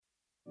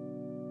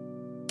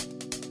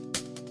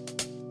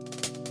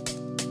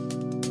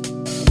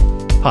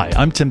Hi,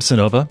 I'm Tim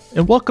Sonova,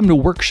 and welcome to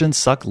Work Shouldn't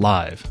Suck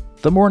Live,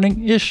 the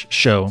morning-ish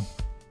show.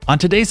 On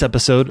today's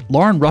episode,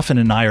 Lauren Ruffin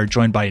and I are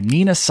joined by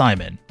Nina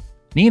Simon.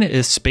 Nina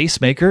is space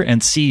maker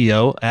and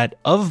CEO at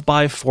Of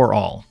By For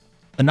All,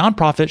 a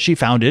nonprofit she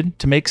founded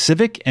to make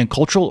civic and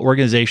cultural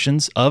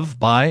organizations of,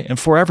 by, and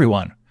for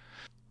everyone.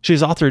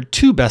 She's authored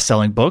 2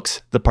 best-selling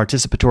books, The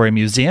Participatory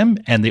Museum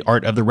and The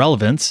Art of the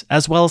Relevance,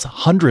 as well as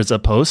hundreds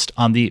of posts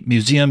on the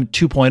Museum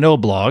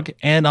 2.0 blog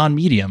and on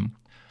Medium.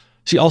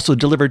 She also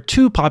delivered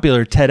 2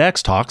 popular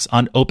TEDx talks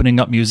on opening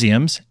up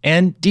museums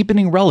and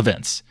deepening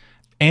relevance.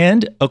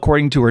 And,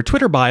 according to her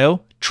Twitter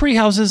bio,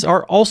 treehouses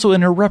are also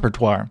in her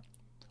repertoire.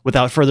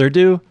 Without further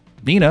ado,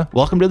 Nina,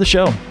 welcome to the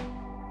show.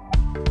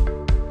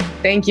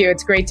 Thank you.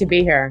 It's great to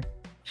be here.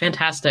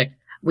 Fantastic.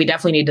 We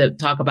definitely need to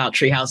talk about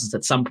treehouses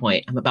at some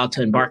point. I'm about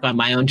to embark on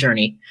my own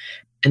journey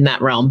in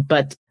that realm.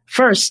 But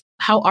first,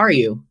 how are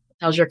you?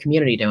 How's your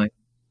community doing?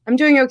 I'm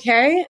doing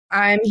okay.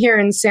 I'm here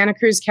in Santa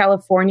Cruz,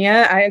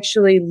 California. I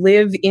actually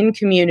live in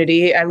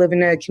community. I live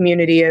in a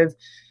community of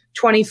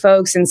 20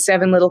 folks in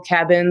 7 little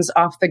cabins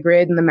off the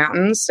grid in the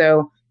mountains.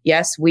 So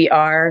yes, we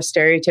are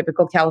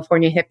stereotypical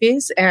California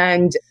hippies,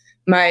 and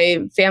my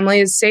family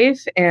is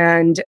safe,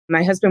 and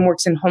my husband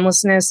works in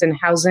homelessness and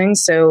housing.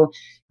 So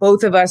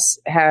both of us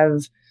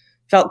have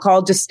felt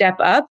called to step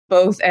up,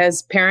 both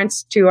as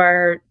parents to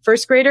our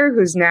first grader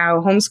who's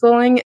now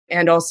homeschooling,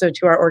 and also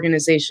to our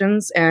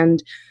organizations.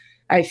 And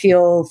I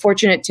feel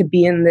fortunate to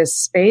be in this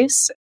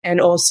space and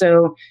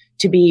also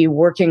to be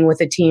working with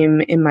a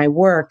team in my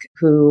work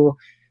who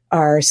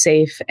are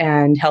safe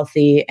and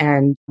healthy,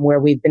 and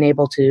where we've been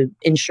able to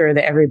ensure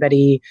that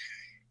everybody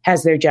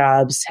has their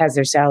jobs, has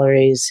their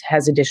salaries,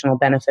 has additional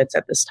benefits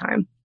at this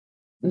time.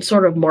 And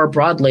sort of more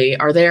broadly,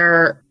 are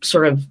there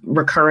sort of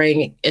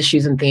recurring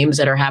issues and themes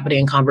that are happening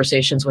in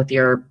conversations with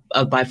your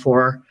Of By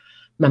For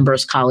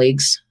members,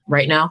 colleagues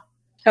right now?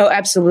 Oh,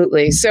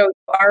 absolutely. So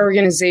our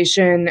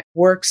organization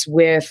works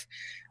with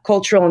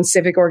cultural and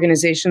civic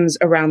organizations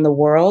around the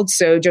world.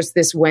 So just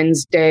this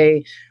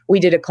Wednesday, we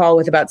did a call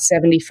with about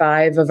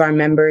 75 of our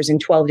members in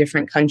 12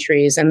 different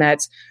countries. And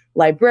that's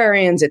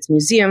librarians, it's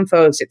museum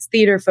folks, it's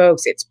theater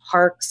folks, it's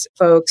parks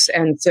folks.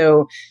 And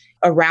so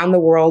around the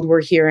world,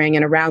 we're hearing,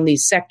 and around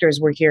these sectors,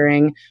 we're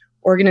hearing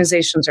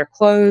organizations are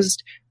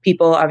closed.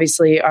 People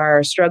obviously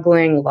are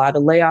struggling. A lot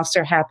of layoffs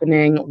are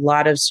happening, a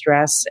lot of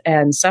stress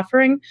and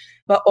suffering,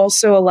 but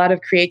also a lot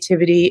of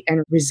creativity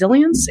and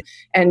resilience.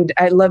 And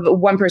I love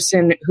one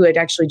person who had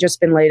actually just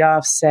been laid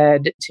off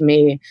said to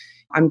me,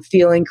 I'm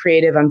feeling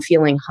creative, I'm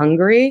feeling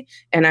hungry,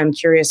 and I'm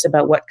curious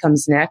about what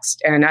comes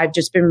next. And I've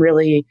just been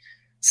really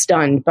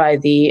stunned by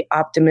the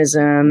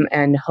optimism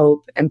and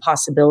hope and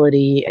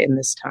possibility in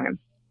this time.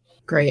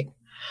 Great.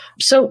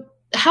 So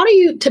how do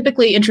you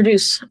typically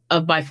introduce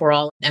Of By For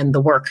All and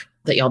the work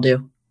that y'all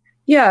do?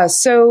 Yeah,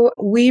 so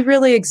we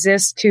really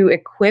exist to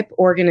equip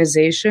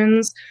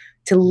organizations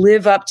to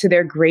live up to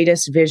their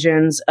greatest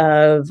visions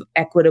of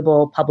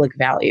equitable public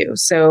value.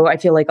 So I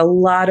feel like a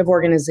lot of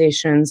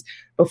organizations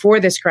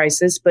before this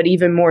crisis, but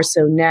even more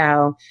so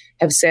now,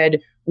 have said,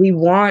 we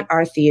want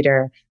our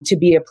theater to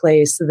be a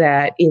place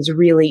that is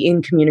really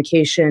in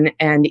communication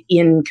and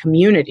in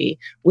community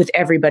with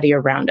everybody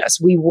around us.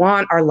 We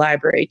want our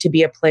library to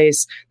be a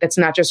place that's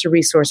not just a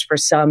resource for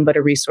some, but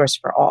a resource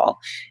for all.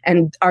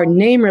 And our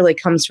name really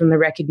comes from the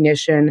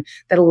recognition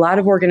that a lot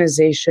of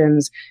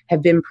organizations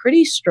have been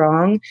pretty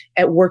strong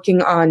at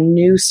working on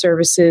new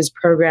services,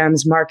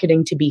 programs,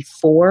 marketing to be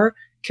for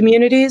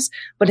communities,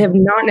 but have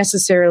not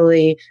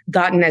necessarily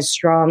gotten as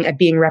strong at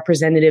being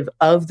representative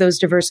of those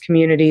diverse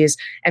communities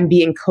and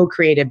being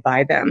co-created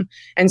by them.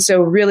 And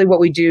so really what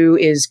we do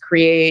is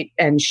create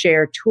and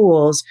share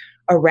tools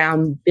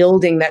around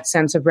building that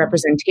sense of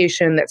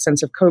representation, that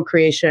sense of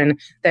co-creation,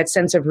 that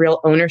sense of real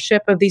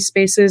ownership of these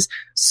spaces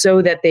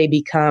so that they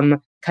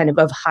become kind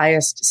of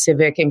highest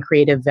civic and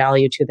creative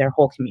value to their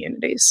whole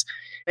communities.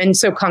 And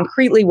so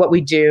concretely, what we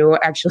do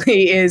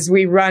actually is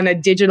we run a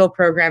digital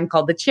program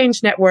called the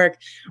Change Network,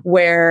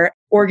 where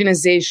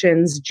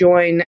organizations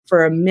join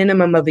for a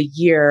minimum of a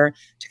year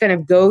to kind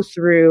of go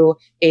through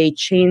a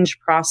change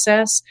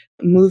process,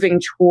 moving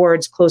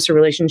towards closer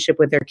relationship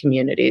with their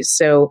communities.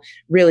 So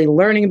really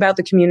learning about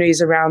the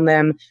communities around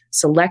them,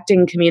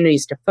 selecting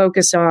communities to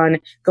focus on,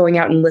 going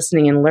out and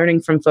listening and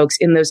learning from folks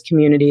in those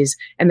communities,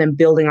 and then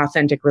building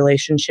authentic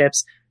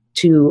relationships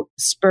to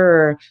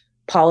spur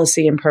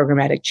policy and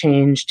programmatic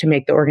change to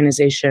make the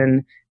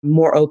organization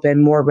more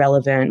open, more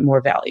relevant, more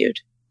valued.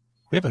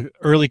 We have an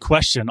early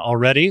question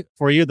already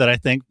for you that I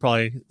think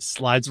probably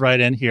slides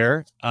right in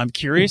here. I'm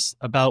curious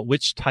about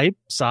which type,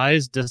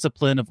 size,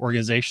 discipline of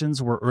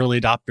organizations were early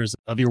adopters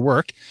of your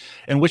work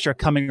and which are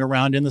coming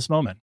around in this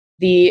moment.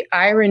 The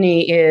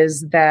irony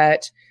is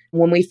that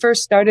when we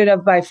first started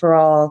Of By For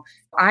All,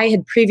 I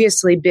had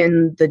previously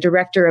been the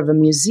director of a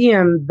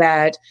museum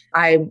that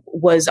I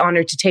was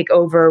honored to take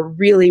over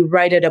really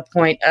right at a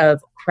point of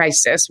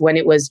crisis when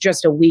it was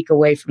just a week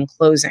away from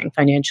closing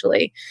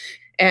financially.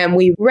 And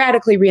we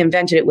radically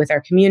reinvented it with our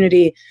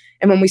community.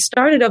 And when we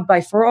started Of By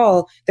For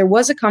All, there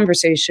was a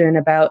conversation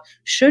about,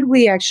 should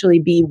we actually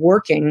be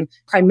working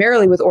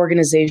primarily with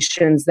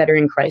organizations that are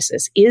in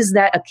crisis? Is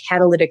that a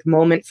catalytic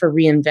moment for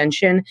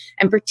reinvention?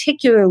 And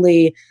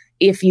particularly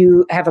if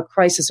you have a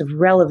crisis of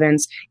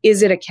relevance,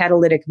 is it a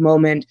catalytic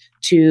moment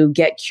to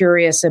get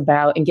curious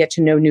about and get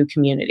to know new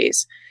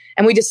communities?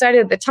 And we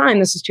decided at the time,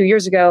 this was 2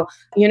 years ago,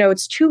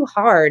 it's too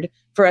hard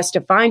for us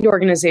to find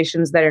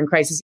organizations that are in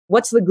crisis.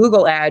 What's the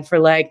Google ad for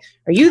are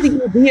you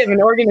the ED of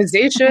an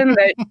organization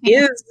that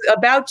is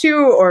about to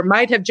or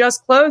might have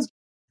just closed?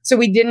 So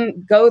we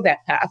didn't go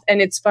that path.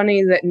 And it's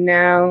funny that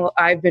now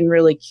I've been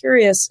really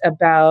curious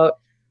about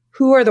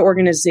who are the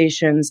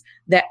organizations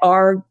that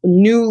are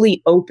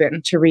newly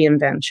open to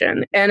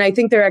reinvention. And I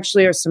think there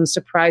actually are some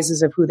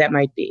surprises of who that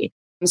might be.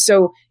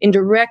 So in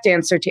direct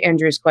answer to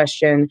Andrew's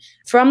question,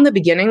 from the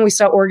beginning, we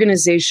saw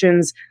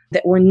organizations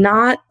that were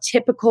not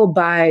typical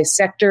by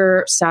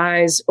sector,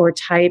 size, or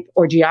type,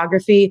 or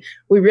geography.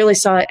 We really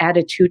saw it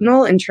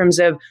attitudinal in terms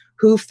of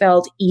who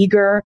felt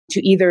eager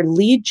to either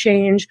lead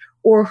change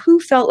or who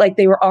felt like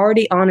they were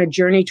already on a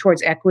journey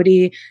towards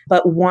equity,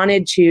 but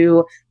wanted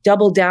to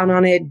double down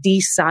on it,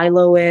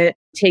 de-silo it,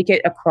 take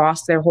it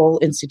across their whole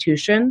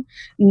institution.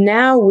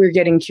 Now we're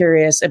getting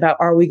curious about,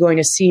 are we going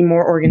to see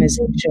more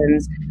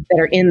organizations that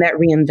are in that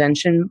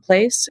reinvention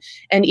place?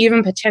 And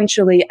even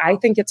potentially, I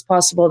think it's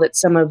possible that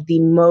some of the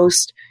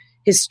most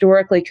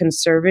historically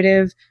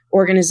conservative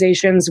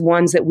organizations,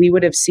 ones that we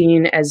would have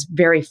seen as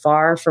very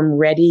far from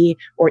ready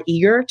or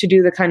eager to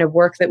do the kind of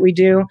work that we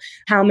do,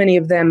 how many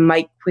of them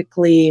might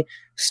quickly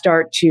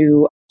start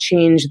to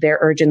change their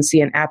urgency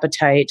and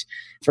appetite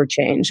for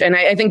change. And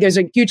I think there's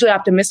a hugely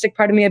optimistic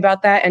part of me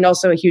about that and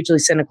also a hugely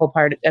cynical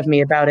part of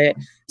me about it.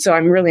 So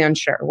I'm really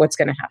unsure what's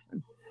going to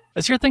happen.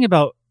 As you're thinking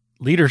about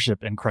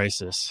leadership in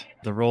crisis,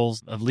 the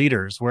roles of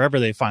leaders, wherever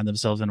they find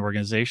themselves in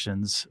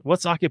organizations,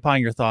 what's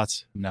occupying your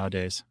thoughts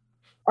nowadays?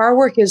 Our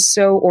work is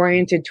so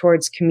oriented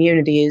towards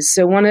communities.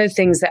 So one of the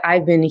things that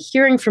I've been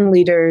hearing from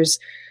leaders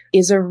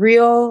is a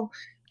real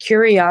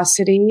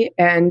curiosity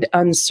and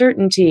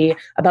uncertainty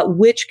about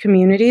which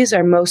communities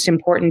are most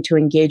important to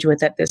engage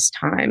with at this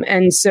time.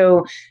 And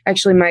so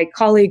actually my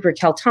colleague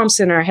Raquel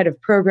Thompson, our head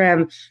of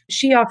program,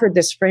 she offered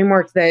this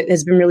framework that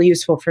has been really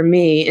useful for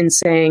me in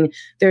saying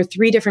there are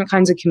three different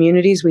kinds of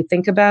communities we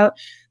think about.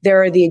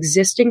 There are the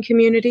existing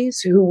communities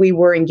who we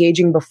were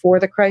engaging before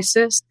the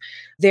crisis.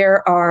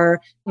 There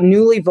are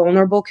newly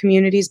vulnerable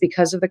communities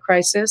because of the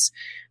crisis.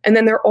 And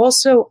then there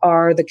also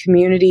are the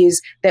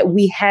communities that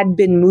we had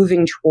been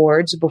moving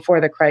towards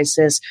before the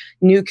crisis,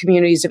 new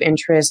communities of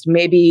interest,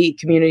 maybe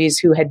communities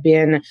who had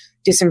been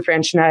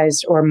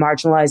disenfranchised or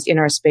marginalized in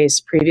our space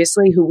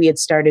previously, who we had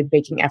started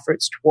making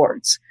efforts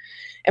towards.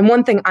 And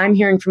one thing I'm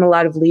hearing from a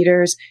lot of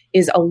leaders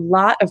is a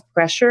lot of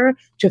pressure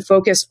to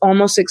focus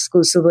almost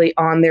exclusively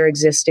on their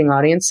existing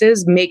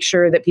audiences, make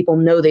sure that people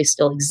know they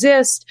still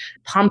exist,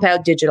 pump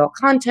out digital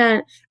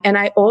content. And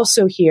I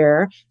also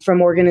hear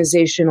from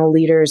organizational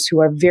leaders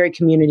who are very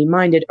community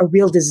minded, a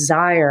real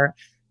desire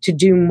to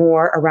do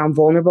more around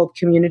vulnerable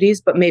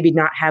communities, but maybe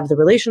not have the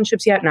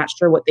relationships yet, not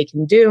sure what they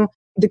can do.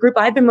 The group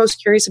I've been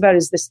most curious about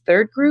is this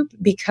third group,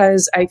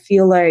 because I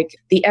feel like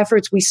the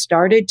efforts we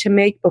started to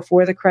make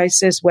before the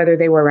crisis, whether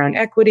they were around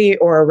equity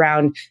or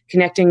around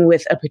connecting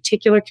with a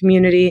particular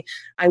community,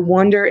 I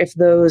wonder if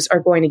those are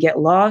going to get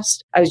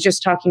lost. I was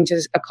just talking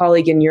to a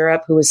colleague in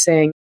Europe who was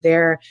saying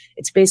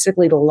it's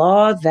basically the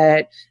law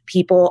that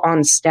people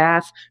on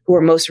staff who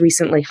are most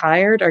recently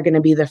hired are going to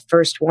be the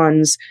first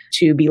ones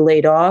to be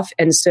laid off.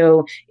 And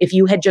so if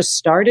you had just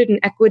started an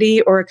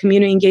equity or a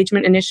community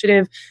engagement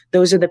initiative,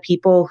 those are the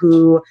people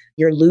who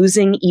you're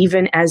losing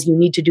even as you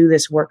need to do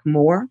this work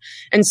more.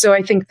 And so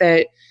I think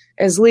that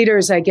as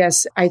leaders, I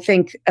guess I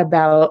think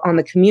about on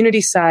the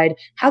community side,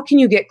 how can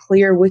you get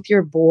clear with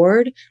your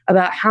board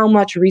about how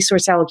much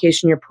resource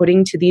allocation you're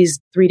putting to these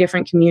three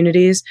different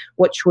communities?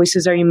 What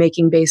choices are you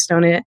making based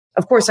on it?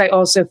 Of course, I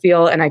also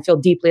feel, and I feel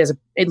deeply as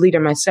a leader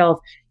myself,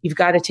 you've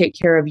got to take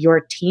care of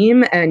your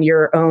team and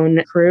your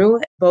own crew,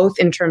 both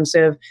in terms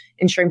of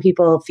ensuring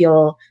people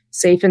feel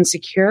safe and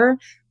secure,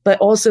 but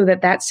also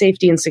that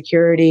safety and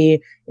security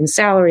in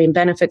salary and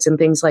benefits and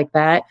things like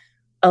that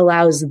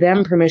allows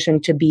them permission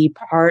to be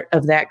part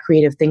of that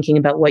creative thinking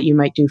about what you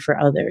might do for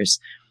others.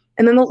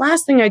 And then the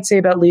last thing I'd say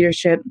about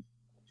leadership,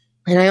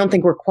 and I don't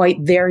think we're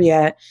quite there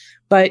yet,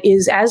 but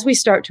is as we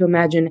start to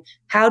imagine,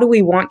 how do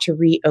we want to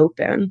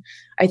reopen?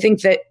 I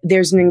think that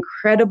there's an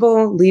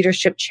incredible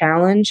leadership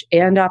challenge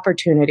and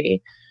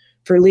opportunity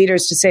for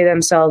leaders to say to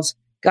themselves,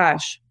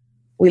 gosh,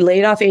 we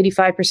laid off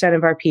 85%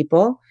 of our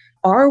people.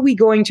 Are we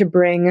going to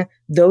bring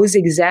those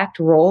exact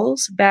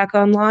roles back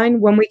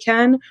online when we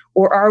can?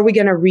 Or are we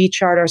going to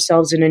rechart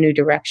ourselves in a new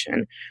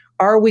direction?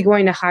 Are we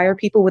going to hire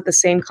people with the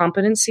same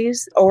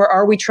competencies? Or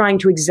are we trying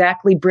to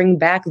exactly bring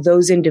back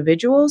those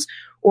individuals?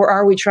 Or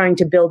are we trying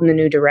to build in a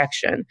new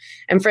direction?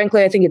 And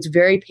frankly, I think it's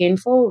very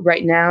painful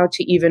right now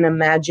to even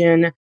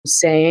imagine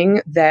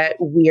saying that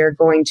we are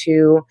going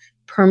to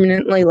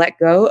permanently let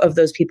go of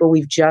those people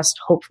we've just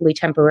hopefully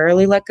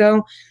temporarily let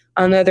go.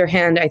 On the other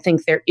hand, I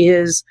think there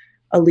is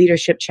a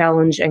leadership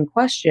challenge and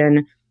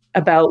question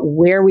about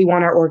where we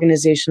want our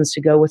organizations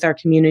to go with our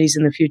communities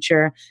in the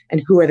future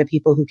and who are the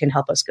people who can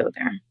help us go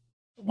there.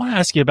 I want to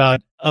ask you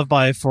about Of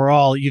By For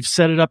All. You've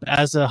set it up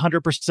as a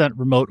 100%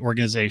 remote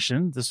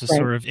organization. This was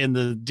sort of in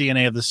the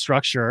DNA of the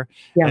structure.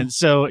 Yeah. And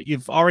so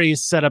you've already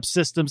set up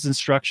systems and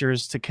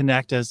structures to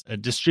connect as a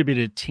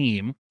distributed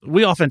team.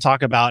 We often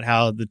talk about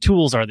how the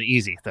tools are the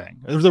easy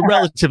thing, the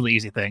relatively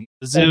easy thing,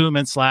 Zoom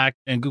and Slack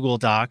and Google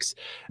Docs.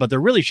 But the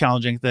really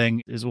challenging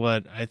thing is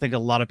what I think a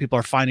lot of people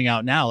are finding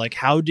out now. Like,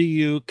 how do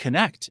you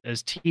connect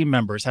as team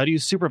members? How do you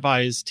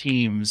supervise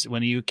teams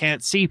when you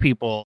can't see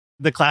people?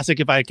 The classic,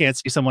 if I can't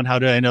see someone, how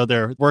do I know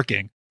they're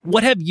working?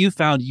 What have you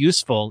found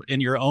useful in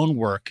your own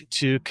work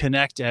to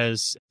connect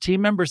as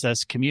team members,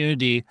 as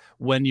community,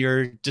 when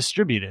you're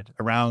distributed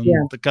around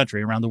the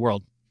country, around the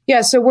world?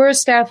 Yeah, so we're a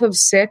staff of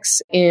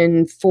 6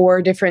 in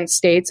 4 different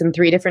states and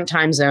 3 different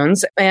time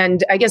zones.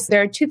 And I guess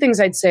there are 2 things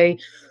I'd say.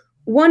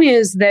 One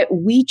is that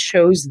we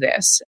chose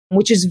this,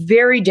 which is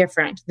very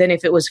different than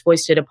if it was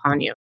foisted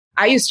upon you.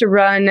 I used to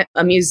run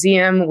a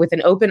museum with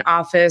an open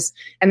office,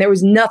 and there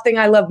was nothing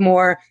I love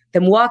more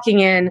than walking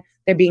in,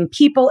 there being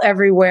people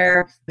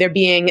everywhere, there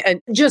being a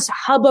just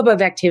hubbub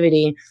of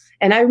activity.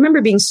 And I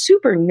remember being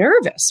super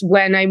nervous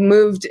when I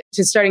moved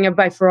to starting Of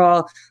By For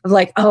All, of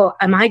like, oh,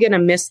 am I going to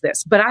miss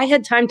this? But I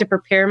had time to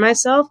prepare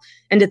myself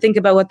and to think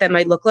about what that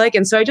might look like.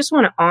 And so I just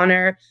want to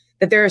honor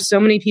that there are so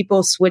many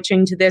people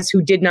switching to this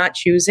who did not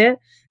choose it.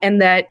 And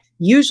that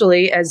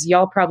usually, as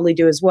y'all probably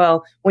do as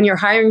well, when you're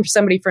hiring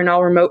somebody for an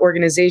all remote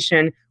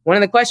organization, one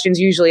of the questions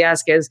you usually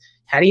ask is,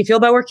 how do you feel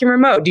about working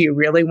remote? Do you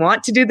really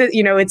want to do that?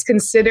 You know, it's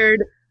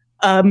considered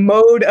a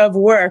mode of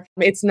work.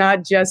 It's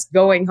not just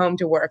going home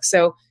to work.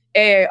 So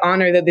I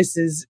honor that this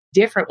is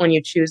different when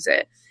you choose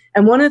it.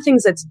 And one of the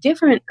things that's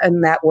different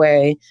in that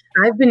way,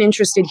 I've been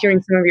interested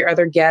hearing some of your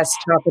other guests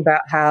talk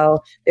about how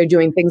they're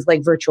doing things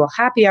like virtual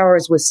happy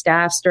hours with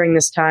staffs during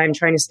this time,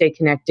 trying to stay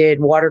connected,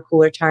 water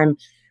cooler time.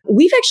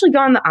 We've actually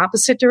gone the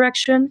opposite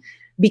direction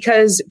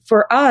because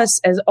for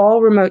us as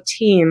all remote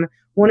team,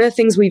 one of the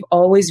things we've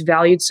always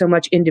valued so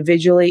much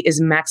individually is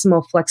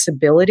maximal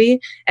flexibility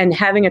and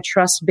having a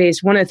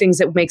trust-based. One of the things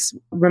that makes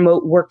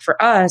remote work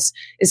for us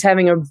is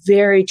having a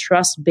very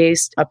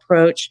trust-based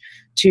approach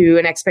to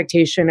an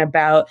expectation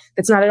about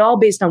that's not at all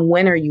based on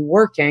when are you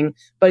working,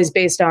 but is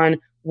based on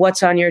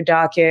what's on your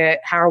docket,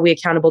 how are we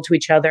accountable to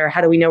each other,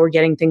 how do we know we're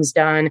getting things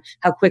done,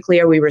 how quickly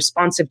are we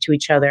responsive to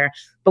each other.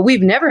 But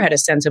we've never had a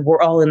sense of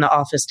we're all in the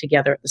office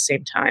together at the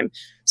same time.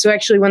 So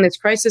actually, when this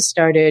crisis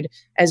started,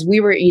 as we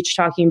were each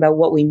talking about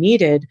what we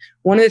needed,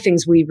 one of the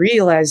things we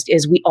realized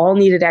is we all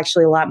needed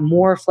actually a lot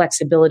more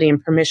flexibility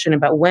and permission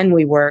about when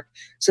we work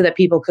so that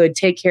people could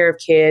take care of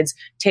kids,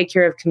 take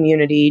care of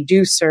community,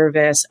 do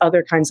service,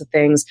 other kinds of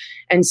things.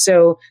 And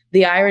so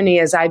the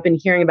irony, as I've been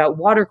hearing about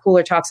water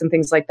cooler talks and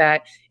things like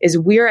that, is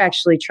we're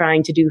actually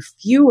trying to do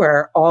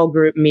fewer all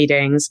group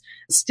meetings,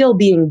 still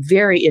being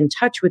very in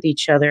touch with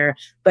each other,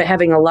 but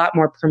having a lot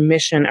more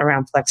permission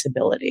around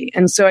flexibility.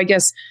 And so I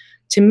guess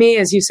to me,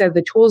 as you said,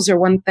 the tools are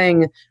one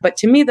thing, but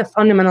to me, the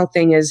fundamental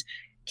thing is,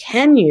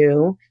 can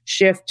you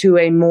shift to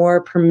a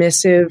more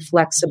permissive,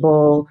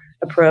 flexible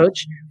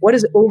approach? What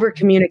does over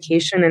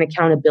communication and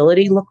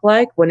accountability look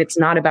like when it's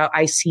not about,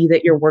 I see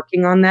that you're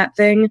working on that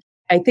thing?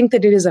 I think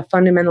that it is a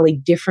fundamentally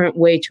different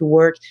way to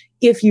work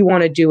if you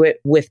want to do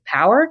it with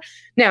power.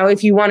 Now,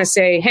 if you want to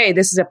say, hey,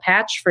 this is a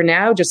patch for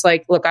now, just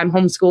like, look, I'm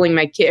homeschooling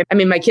my kid. I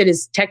mean, my kid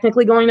is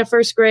technically going to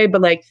first grade,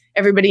 but like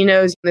everybody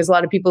knows there's a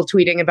lot of people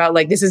tweeting about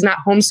like, this is not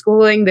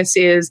homeschooling. This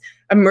is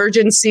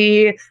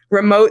emergency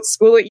remote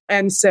schooling.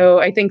 And so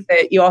I think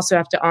that you also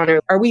have to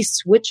honor, are we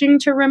switching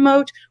to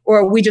remote or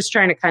are we just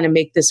trying to kind of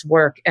make this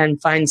work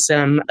and find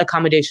some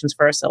accommodations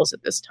for ourselves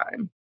at this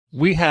time?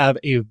 We have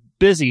a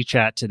busy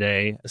chat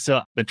today. So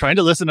I've been trying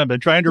to listen. I've been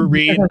trying to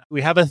read.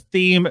 We have a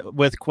theme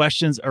with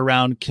questions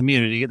around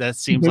community. That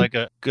seems like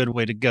a good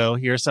way to go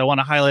here. So I want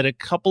to highlight a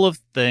couple of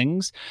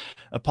things.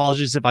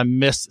 Apologies if I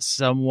missed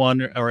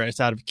someone or it's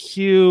out of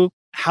queue.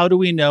 How do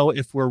we know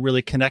if we're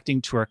really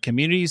connecting to our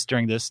communities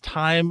during this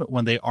time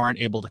when they aren't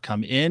able to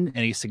come in?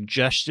 Any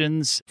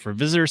suggestions for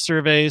visitor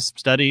surveys,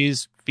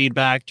 studies,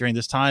 feedback during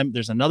this time?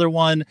 There's another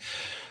one.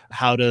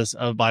 How does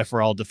Of By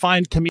For All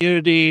define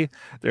community?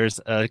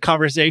 There's a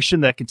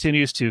conversation that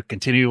continues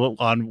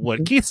on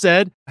what Keith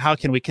said. How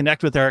can we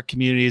connect with our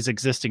communities,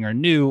 existing or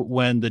new,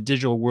 when the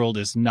digital world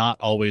is not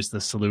always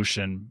the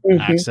solution,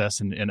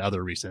 access and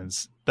other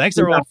reasons? Thanks,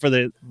 everyone, for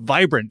the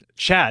vibrant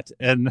chat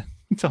and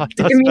talk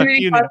to us about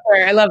community.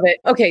 I love it.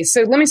 Okay,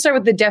 so let me start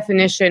with the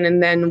definition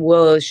and then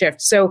we'll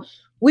shift. So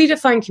we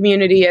define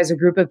community as a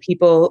group of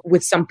people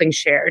with something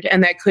shared.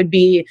 And that could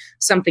be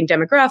something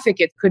demographic.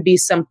 It could be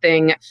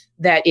something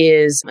that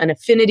is an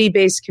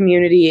affinity-based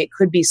community. It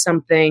could be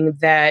something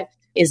that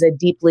is a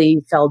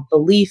deeply felt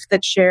belief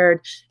that's shared.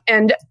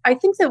 And I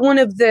think that one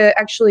of the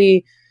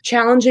actually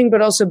challenging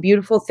but also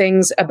beautiful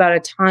things about a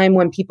time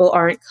when people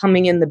aren't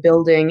coming in the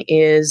building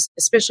is,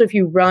 especially if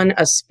you run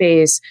a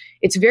space,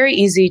 it's very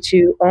easy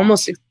to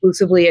almost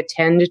exclusively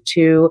attend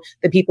to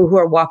the people who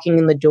are walking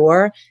in the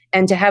door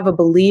and to have a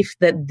belief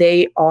that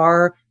they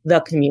are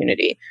the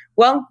community.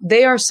 Well,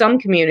 they are some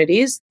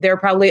communities. There are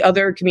probably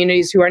other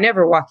communities who are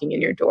never walking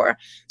in your door.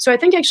 So I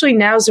think actually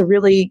now is a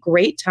really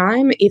great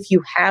time, if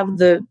you have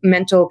the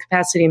mental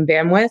capacity and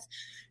bandwidth,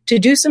 to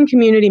do some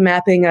community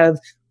mapping of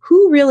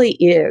who really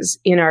is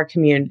in our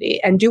community.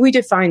 And do we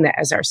define that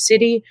as our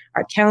city,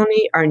 our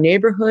county, our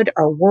neighborhood,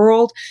 our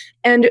world?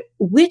 And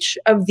which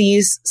of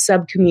these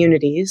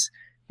sub-communities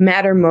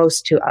matter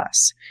most to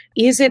us?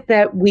 Is it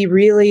that we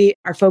really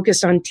are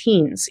focused on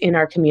teens in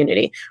our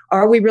community?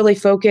 Are we really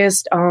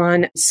focused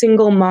on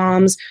single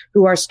moms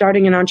who are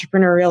starting an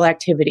entrepreneurial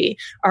activity?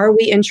 Are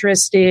we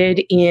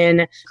interested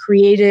in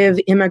creative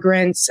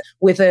immigrants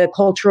with a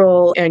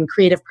cultural and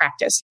creative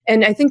practice?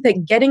 And I think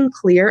that getting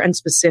clear and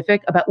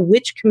specific about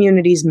which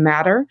communities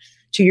matter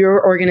to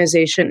your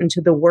organization and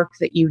to the work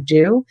that you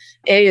do,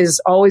 A, is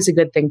always a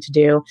good thing to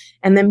do.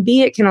 And then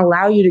B, it can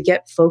allow you to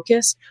get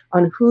focused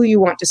on who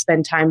you want to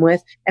spend time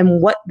with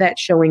and what that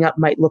showing up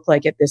might look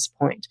like at this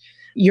point.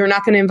 You're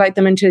not going to invite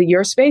them into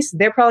your space.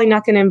 They're probably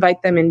not going to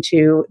invite them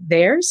into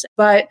theirs,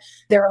 but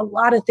there are a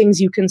lot of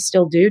things you can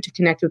still do to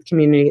connect with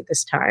community at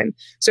this time.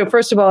 So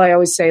first of all, I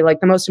always say,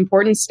 like, the most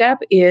important step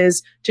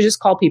is to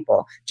just call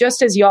people.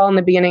 Just as y'all in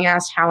the beginning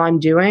asked how I'm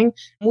doing,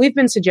 we've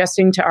been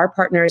suggesting to our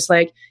partners,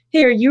 like,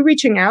 hey, are you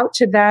reaching out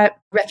to that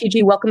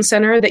refugee welcome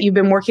center that you've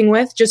been working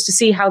with just to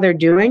see how they're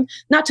doing?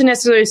 Not to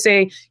necessarily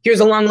say,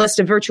 here's a long list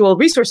of virtual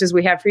resources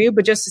we have for you,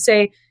 but just to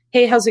say,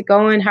 hey, how's it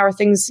going? How are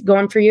things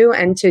going for you?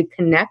 And to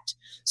connect.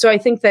 So I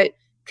think that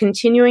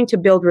continuing to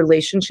build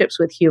relationships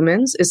with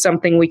humans is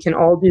something we can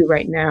all do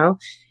right now.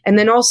 And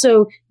then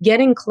also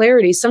getting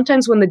clarity.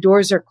 Sometimes when the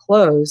doors are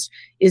closed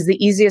is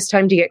the easiest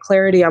time to get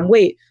clarity on,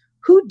 wait,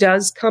 who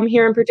does come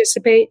here and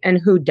participate and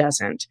who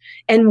doesn't?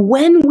 And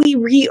when we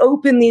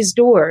reopen these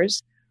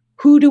doors,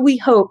 who do we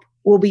hope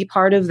will be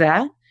part of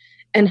that?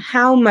 And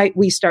how might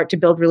we start to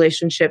build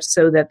relationships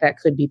so that that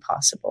could be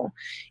possible?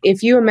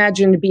 If you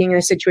imagine being in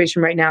a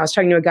situation right now, I was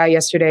talking to a guy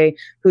yesterday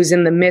who's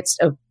in the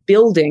midst of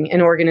building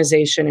an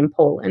organization in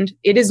Poland.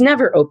 It is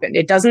never opened.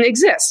 It doesn't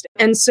exist.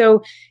 And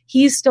so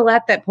he's still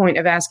at that point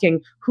of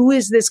asking, who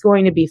is this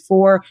going to be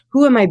for?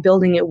 Who am I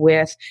building it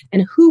with?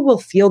 And who will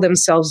feel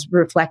themselves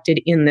reflected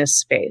in this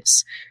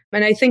space?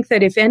 And I think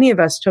that if any of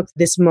us took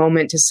this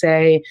moment to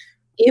say,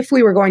 if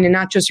we were going to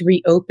not just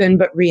reopen,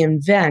 but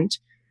reinvent,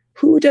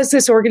 who does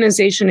this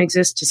organization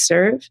exist to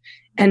serve?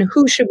 And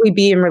who should we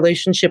be in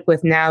relationship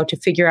with now to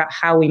figure out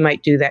how we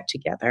might do that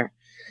together?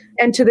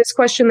 And to this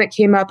question that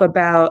came up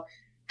about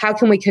how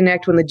can we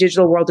connect when the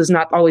digital world is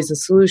not always the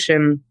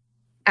solution?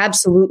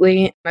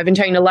 Absolutely. I've been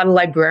talking to a lot of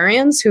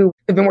librarians who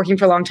have been working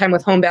for a long time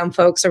with homebound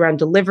folks around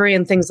delivery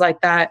and things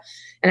like that.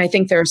 And I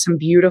think there are some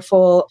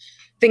beautiful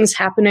things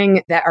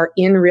happening that are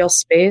in real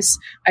space.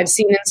 I've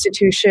seen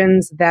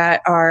institutions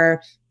that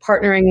are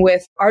partnering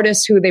with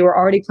artists who they were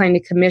already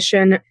planning to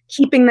commission,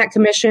 keeping that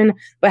commission,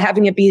 but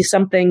having it be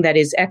something that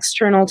is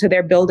external to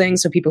their building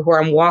so people who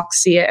are on walk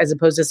see it as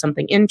opposed to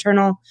something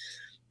internal.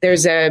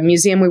 There's a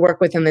museum we work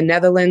with in the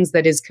Netherlands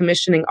that is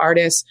commissioning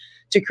artists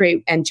to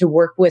create and to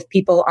work with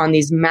people on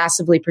these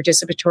massively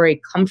participatory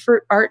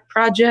comfort art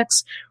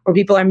projects where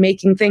people are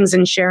making things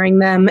and sharing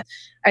them.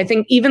 I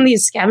think even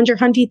these scavenger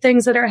hunty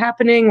things that are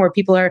happening where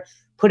people are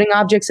putting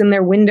objects in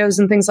their windows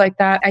and things like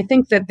that. I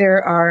think that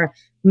there are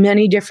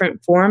many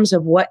different forms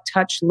of what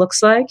touch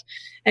looks like.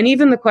 And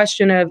even the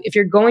question of, if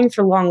you're going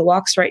for long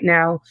walks right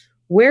now,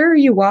 where are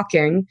you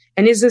walking?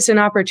 And is this an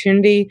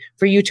opportunity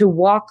for you to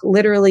walk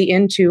literally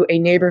into a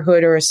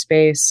neighborhood or a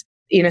space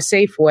in a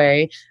safe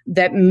way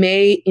that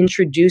may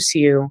introduce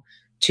you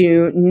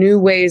to new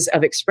ways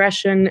of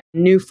expression,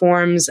 new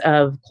forms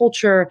of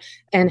culture?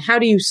 And how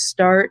do you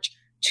start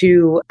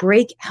to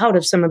break out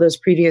of some of those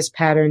previous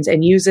patterns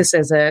and use this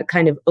as a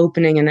kind of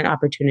opening and an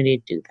opportunity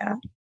to do that?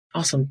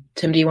 Awesome.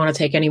 Tim, do you want to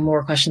take any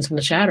more questions from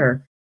the chat?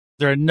 Or?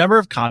 There are a number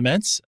of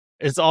comments.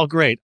 It's all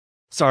great.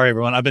 Sorry,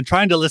 everyone. I've been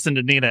trying to listen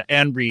to Nina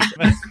and read.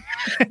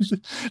 This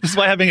is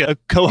why having a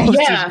co-host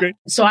is great.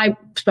 So I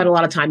spent a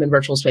lot of time in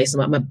virtual space.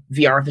 I'm a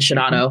VR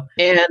aficionado.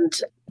 And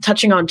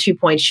touching on 2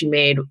 points you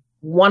made,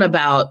 one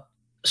about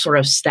sort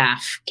of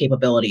staff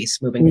capabilities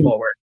moving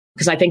forward,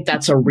 because I think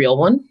that's a real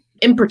one.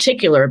 In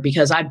particular,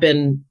 because I've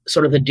been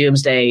sort of the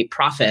doomsday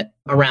prophet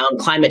around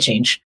climate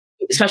change,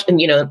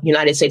 especially in the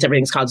United States,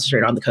 everything's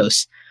concentrated on the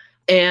coast.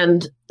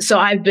 And so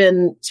I've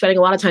been spending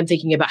a lot of time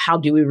thinking about how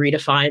do we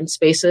redefine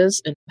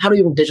spaces and how do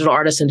we bring digital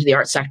artists into the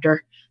art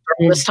sector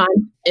during this time,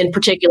 in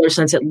particular,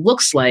 since it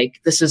looks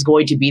like this is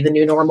going to be the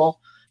new normal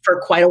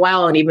for quite a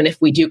while. And even if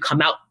we do come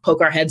out,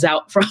 poke our heads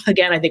out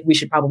again, I think we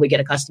should probably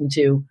get accustomed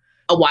to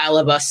a while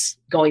of us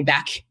going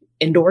back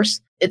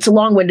indoors. It's a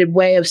long-winded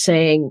way of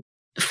saying,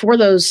 for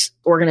those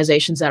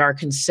organizations that are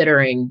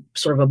considering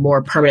sort of a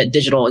more permanent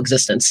digital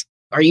existence,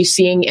 are you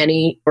seeing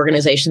any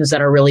organizations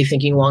that are really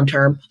thinking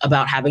long-term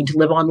about having to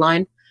live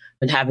online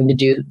and having to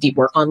do deep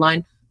work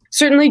online?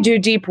 Certainly do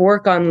deep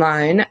work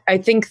online. I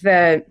think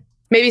that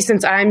maybe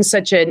since I'm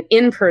such an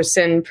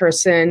in-person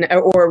person,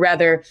 or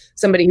rather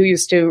somebody who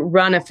used to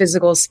run a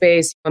physical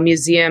space, a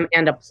museum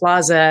and a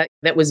plaza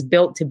that was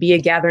built to be a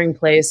gathering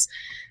place,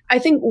 I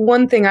think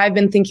one thing I've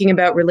been thinking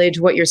about related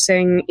to what you're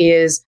saying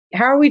is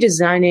how are we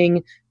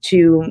designing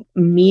to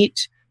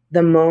meet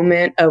the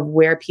moment of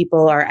where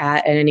people are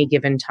at any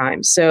given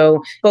time?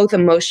 So both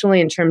emotionally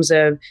in terms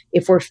of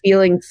if we're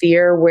feeling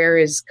fear, where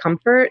is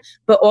comfort?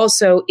 But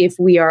also if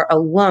we are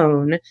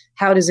alone,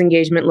 how does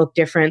engagement look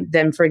different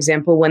than, for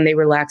example, when they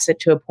relax it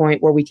to a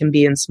point where we can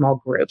be in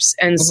small groups?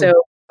 And so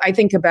I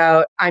think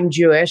about, I'm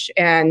Jewish,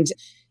 and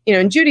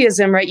in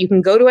Judaism, right, you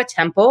can go to a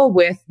temple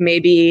with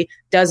maybe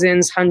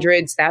dozens,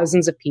 hundreds,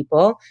 thousands of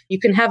people. You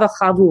can have a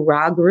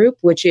chavurah group,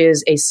 which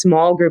is a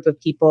small group of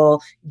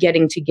people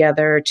getting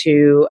together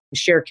to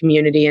share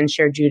community and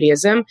share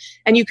Judaism.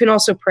 And you can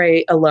also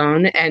pray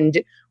alone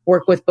and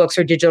work with books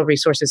or digital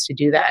resources to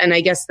do that. And I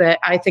guess that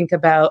I think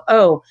about,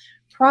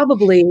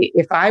 probably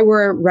if I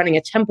were running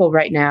a temple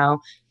right now,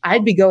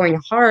 I'd be going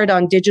hard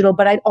on digital,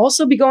 but I'd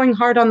also be going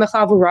hard on the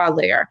chavurah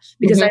layer,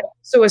 because I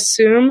also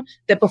assume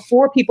that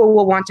before people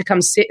will want to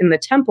come sit in the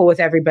temple with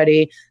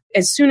everybody,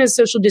 as soon as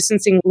social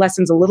distancing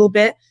lessens a little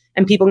bit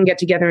and people can get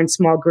together in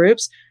small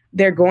groups,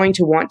 they're going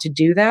to want to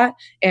do that.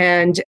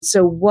 And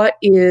so what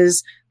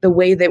is the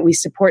way that we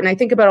support? And I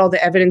think about all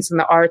the evidence in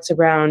the arts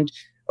around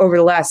over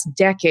the last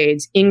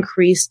decades,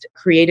 increased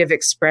creative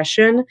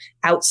expression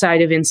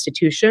outside of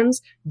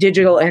institutions,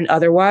 digital and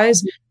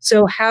otherwise.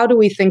 So how do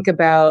we think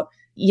about,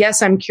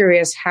 yes, I'm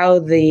curious how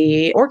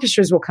the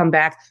orchestras will come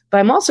back, but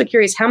I'm also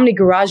curious how many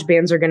garage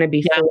bands are going to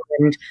be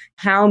formed,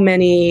 how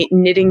many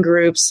knitting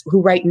groups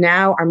who right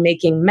now are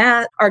making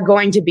mat are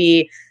going to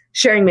be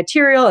sharing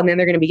material, and then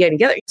they're going to be getting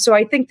together. So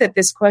I think that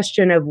this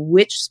question of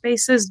which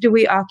spaces do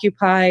we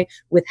occupy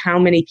with how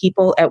many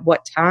people at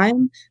what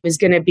time is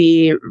going to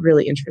be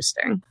really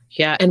interesting.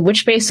 Yeah. And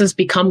which spaces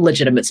become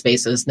legitimate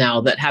spaces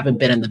now that haven't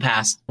been in the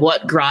past?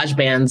 What garage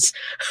bands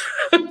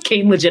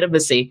gain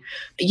legitimacy?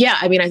 Yeah.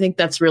 I mean, I think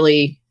that's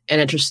really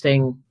an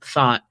interesting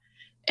thought.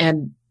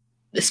 And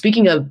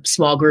speaking of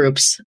small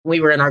groups, we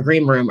were in our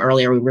green room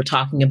earlier. We were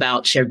talking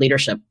about shared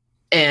leadership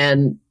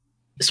and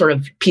sort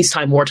of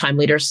peacetime, wartime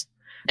leaders,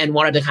 and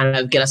wanted to kind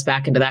of get us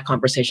back into that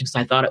conversation because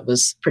I thought it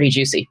was pretty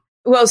juicy.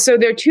 Well, so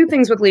there are two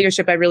things with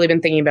leadership I've really been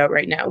thinking about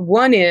right now.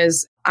 One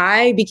is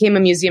I became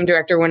a museum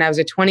director when I was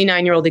a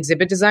 29-year-old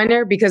exhibit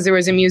designer because there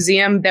was a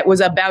museum that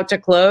was about to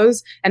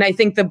close. And I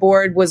think the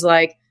board was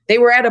like, they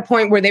were at a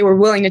point where they were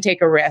willing to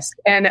take a risk.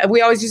 And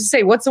we always used to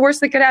say, what's the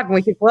worst that could happen?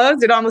 We could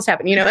close. It almost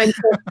happened, And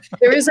so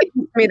there is a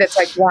piece of me that's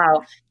like,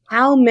 wow,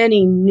 how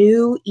many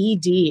new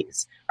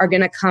EDs are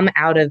going to come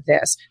out of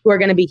this, who are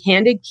going to be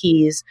handed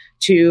keys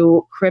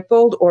to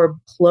crippled or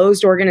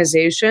closed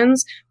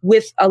organizations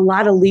with a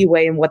lot of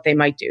leeway in what they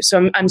might do.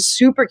 So I'm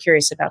super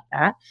curious about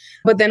that.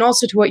 But then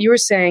also to what you were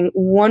saying,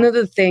 one of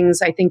the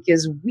things I think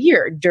is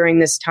weird during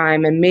this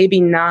time, and maybe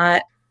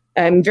not,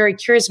 I'm very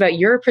curious about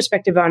your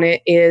perspective on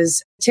it,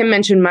 is Tim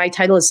mentioned my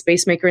title is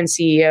Space Maker and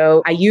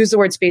CEO. I use the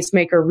word Space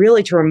Maker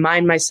really to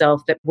remind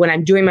myself that when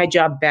I'm doing my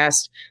job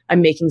best,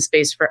 I'm making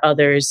space for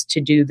others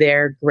to do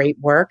their great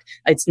work.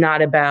 It's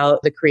not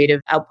about the creative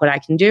output I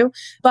can do.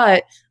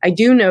 But I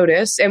do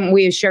notice,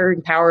 and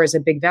sharing power is a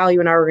big value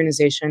in our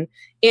organization.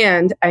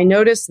 And I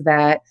notice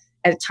that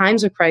at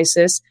times of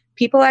crisis,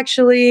 people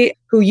actually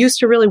who used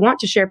to really want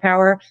to share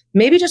power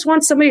maybe just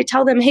want somebody to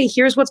tell them, hey,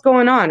 here's what's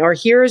going on, or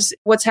here's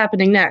what's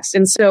happening next.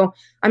 And so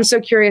I'm so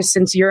curious,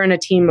 since you're in a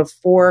team of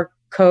 4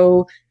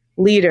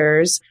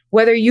 co-leaders,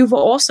 whether you've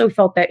also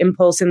felt that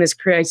impulse in this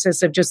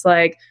crisis of just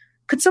like,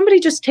 could somebody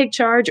just take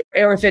charge?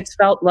 Or if it's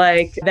felt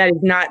like that is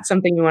not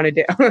something you want to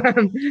do.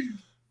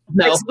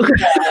 No.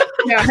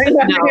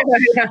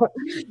 No.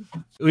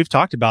 We've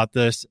talked about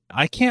this.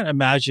 I can't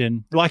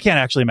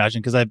actually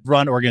imagine, because I've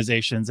run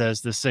organizations as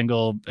the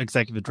single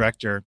executive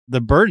director, the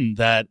burden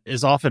that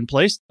is often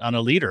placed on a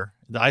leader,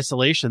 the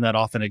isolation that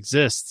often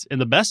exists in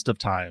the best of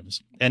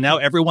times. And now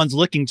everyone's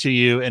looking to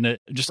you in a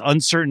just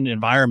uncertain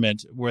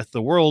environment with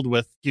the world,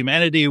 with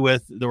humanity,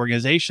 with the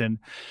organization.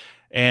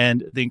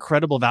 And the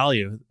incredible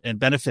value and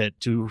benefit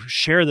to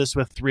share this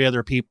with 3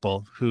 other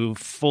people who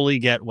fully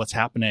get what's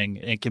happening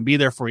and can be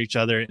there for each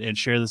other and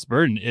share this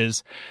burden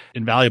is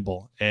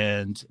invaluable.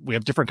 And we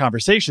have different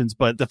conversations,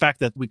 but the fact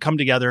that we come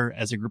together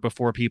as a group of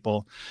 4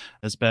 people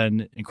has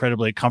been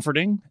incredibly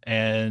comforting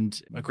and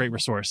a great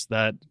resource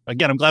that,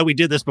 again, I'm glad we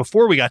did this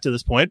before we got to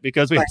this point,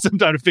 because we had some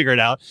time to figure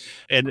it out.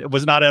 And it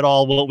was not at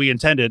all what we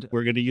intended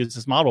we're going to use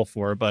this model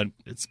for, but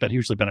it's been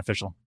hugely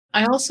beneficial.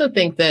 I also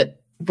think that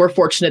we're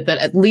fortunate that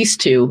at least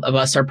 2 of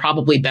us are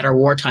probably better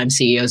wartime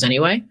CEOs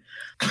anyway.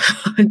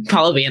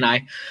 Pallavi and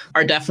I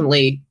are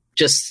definitely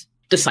just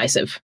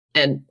decisive.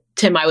 And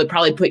Tim, I would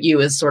probably put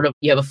you as sort of,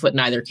 you have a foot in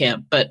either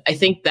camp, but I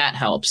think that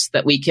helps,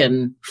 that we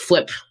can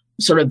flip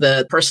sort of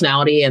the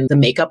personality and the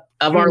makeup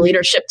of our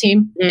leadership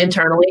team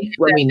internally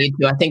when we need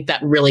to. I think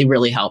that really,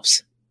 really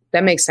helps.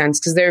 That makes sense,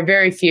 because there are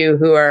very few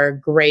who are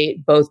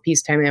great, both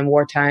peacetime and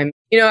wartime.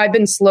 I've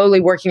been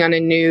slowly working on a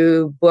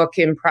new book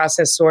in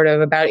process, sort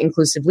of about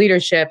inclusive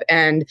leadership.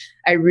 And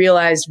I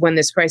realized when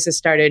this crisis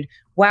started,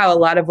 wow, a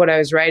lot of what I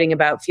was writing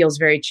about feels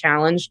very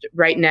challenged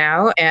right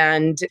now.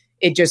 And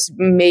it just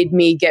made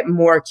me get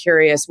more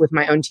curious with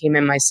my own team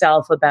and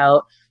myself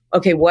about,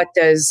 okay, what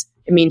does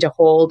it mean to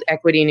hold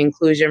equity and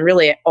inclusion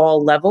really at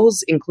all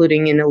levels,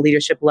 including in a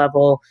leadership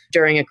level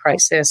during a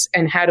crisis?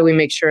 And how do we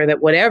make sure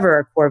that whatever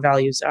our core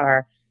values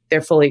are,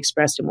 they're fully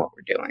expressed in what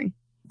we're doing?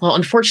 Well,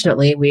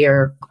 unfortunately, we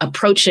are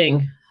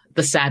approaching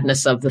the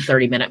sadness of the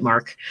 30-minute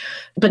mark.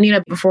 But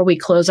Nina, before we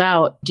close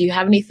out, do you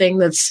have anything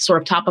that's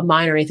sort of top of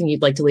mind or anything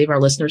you'd like to leave our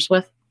listeners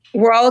with?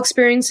 We're all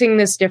experiencing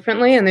this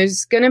differently, and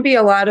there's going to be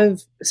a lot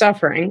of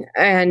suffering.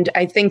 And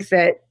I think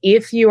that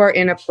if you are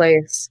in a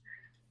place,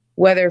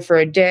 whether for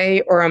a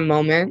day or a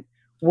moment,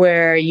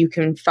 where you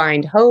can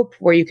find hope,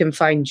 where you can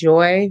find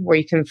joy, where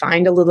you can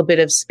find a little bit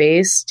of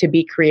space to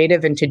be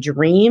creative and to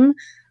dream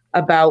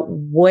about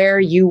where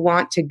you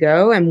want to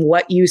go and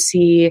what you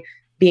see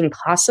being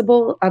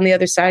possible on the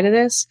other side of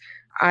this,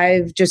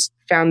 I've just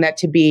found that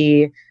to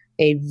be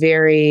a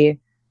very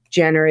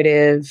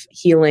generative,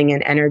 healing,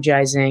 and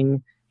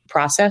energizing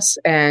process.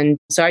 And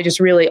so I just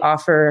really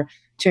offer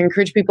to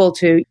encourage people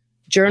to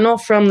journal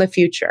from the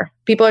future.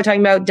 People are talking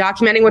about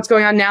documenting what's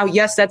going on now.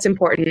 Yes, that's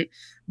important.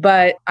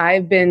 But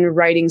I've been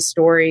writing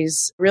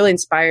stories really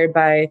inspired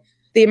by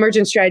the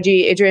emergent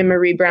strategy, Adrienne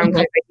Maree Brown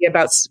kind of idea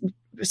about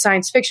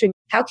science fiction.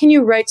 How can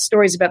you write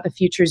stories about the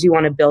futures you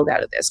want to build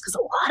out of this? Because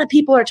a lot of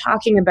people are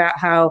talking about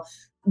how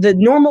the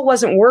normal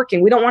wasn't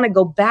working. We don't want to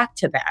go back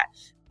to that.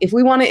 If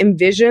we want to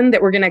envision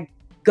that we're going to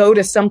go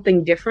to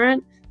something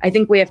different, I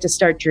think we have to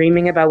start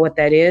dreaming about what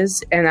that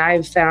is. And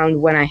I've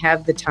found when I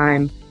have the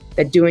time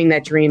that doing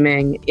that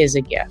dreaming is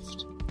a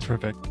gift.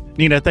 Terrific.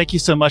 Nina, thank you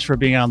so much for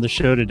being on the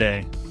show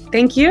today.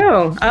 Thank you.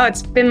 Oh,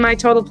 it's been my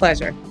total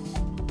pleasure.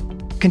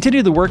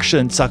 Continue the Work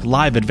Shouldn't Suck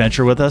live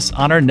adventure with us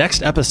on our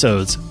next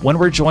episodes when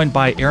we're joined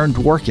by Aaron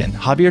Dworkin,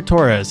 Javier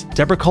Torres,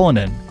 Deborah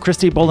Cullinan,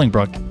 Christy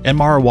Bolingbrook, and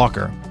Mara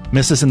Walker.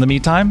 Miss us in the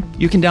meantime?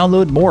 You can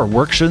download more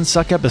Work Shouldn't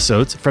Suck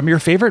episodes from your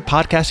favorite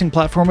podcasting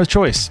platform of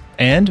choice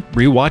and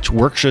rewatch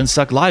Work Shouldn't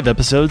Suck live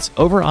episodes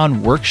over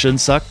on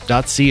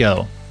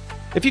workshouldn'tsuck.co.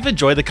 If you've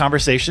enjoyed the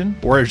conversation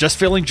or are just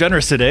feeling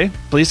generous today,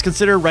 please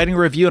consider writing a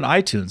review on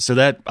iTunes so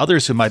that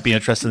others who might be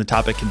interested in the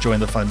topic can join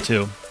the fun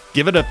too.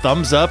 Give it a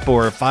thumbs up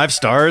or 5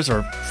 stars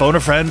or phone a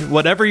friend,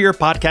 whatever your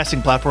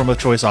podcasting platform of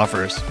choice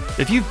offers.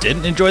 If you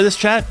didn't enjoy this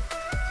chat,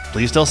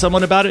 please tell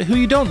someone about it who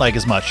you don't like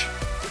as much.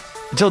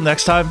 Until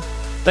next time,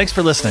 thanks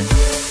for listening.